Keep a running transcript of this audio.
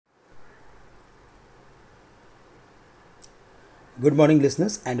Good morning,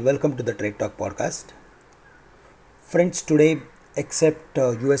 listeners, and welcome to the Trade Talk podcast. Friends, today, except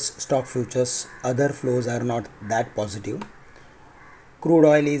US stock futures, other flows are not that positive. Crude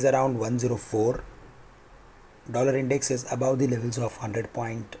oil is around 104. Dollar index is above the levels of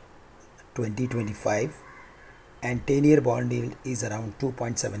 100.2025, and 10-year bond yield is around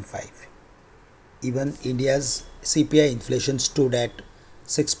 2.75. Even India's CPI inflation stood at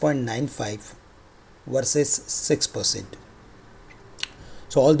 6.95 versus 6%.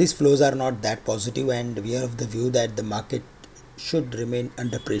 So all these flows are not that positive, and we are of the view that the market should remain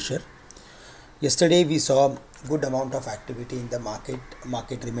under pressure. Yesterday we saw good amount of activity in the market.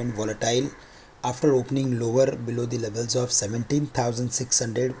 Market remained volatile. After opening lower below the levels of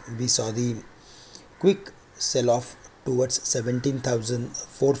 17,600, we saw the quick sell-off towards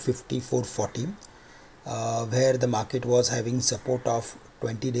 17,450, 440, where the market was having support of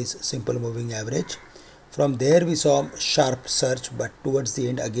 20 days simple moving average. From there we saw sharp surge, but towards the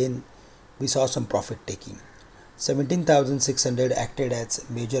end again we saw some profit taking. 17,600 acted as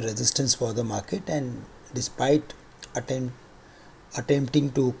major resistance for the market, and despite attempting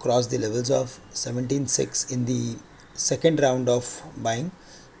to cross the levels of 17,600 in the second round of buying,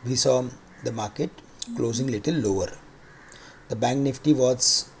 we saw the market closing little lower. The bank Nifty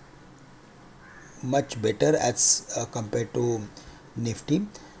was much better as compared to Nifty.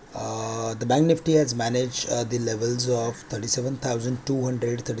 The bank Nifty has managed the levels of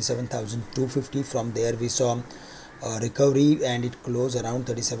 37,200, 37,250. From there we saw recovery, and it closed around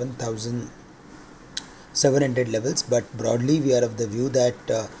 37,700 levels. But broadly we are of the view that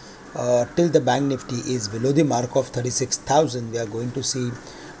till the bank Nifty is below the mark of 36,000, we are going to see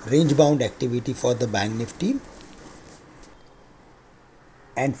range bound activity for the bank Nifty.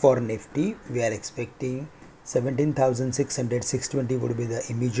 And for Nifty we are expecting 17,600, 620 would be the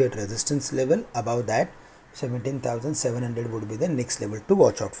immediate resistance level. Above that, 17,700 would be the next level to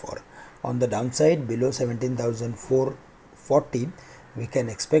watch out for. On the downside, below 17,440, we can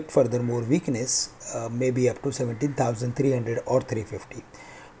expect further more weakness, maybe up to 17,300 or 350.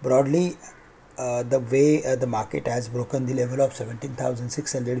 Broadly, the way the market has broken the level of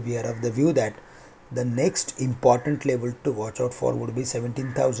 17,600, we are of the view that the next important level to watch out for would be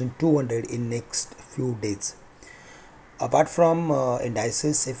 17,200 in next few days. Apart from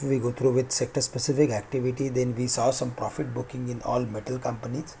indices, if we go through with sector specific activity, then we saw some profit booking in all metal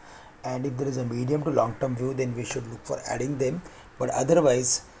companies, and if there is a medium to long term view, then we should look for adding them. But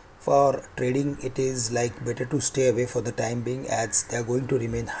otherwise, for trading, it is like better to stay away for the time being, as they are going to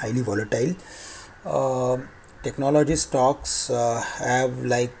remain highly volatile. Technology stocks have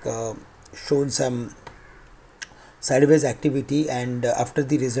shown some sideways activity, and after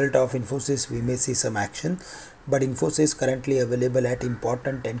the result of Infosys we may see some action, but Infosys currently available at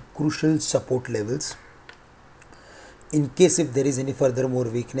important and crucial support levels. In case if there is any further more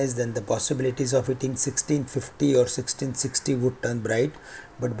weakness, then the possibilities of hitting 1650 or 1660 would turn bright,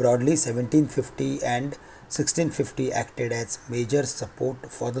 but broadly 1750 and 1650 acted as major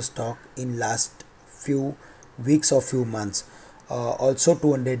support for the stock in last few weeks or few months. Also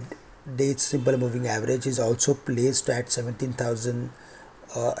 200 days simple moving average is also placed at 17,000,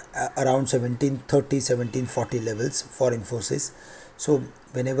 around 1730, 1740 levels for Infosys. So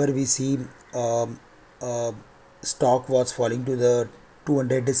whenever we see stock was falling to the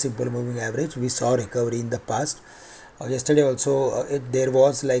 200 days simple moving average, we saw recovery in the past. Yesterday also there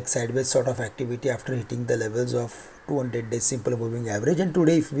was like sideways sort of activity after hitting the levels of 200 days simple moving average, and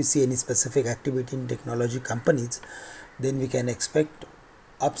today if we see any specific activity in technology companies, then we can expect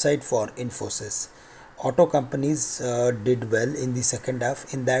upside for Infosys. Auto companies did well in the second half.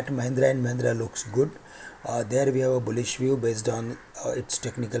 In that, Mahindra and Mahindra looks good. There we have a bullish view based on its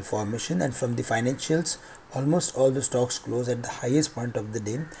technical formation, and from the financials, almost all the stocks close at the highest point of the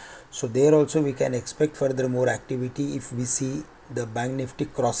day. So there also we can expect further more activity if we see the bank Nifty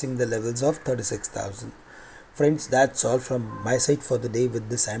crossing the levels of 36,000. Friends, that's all from my side for the day. With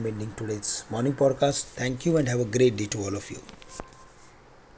this, I am ending today's morning podcast. Thank you and have a great day to all of you.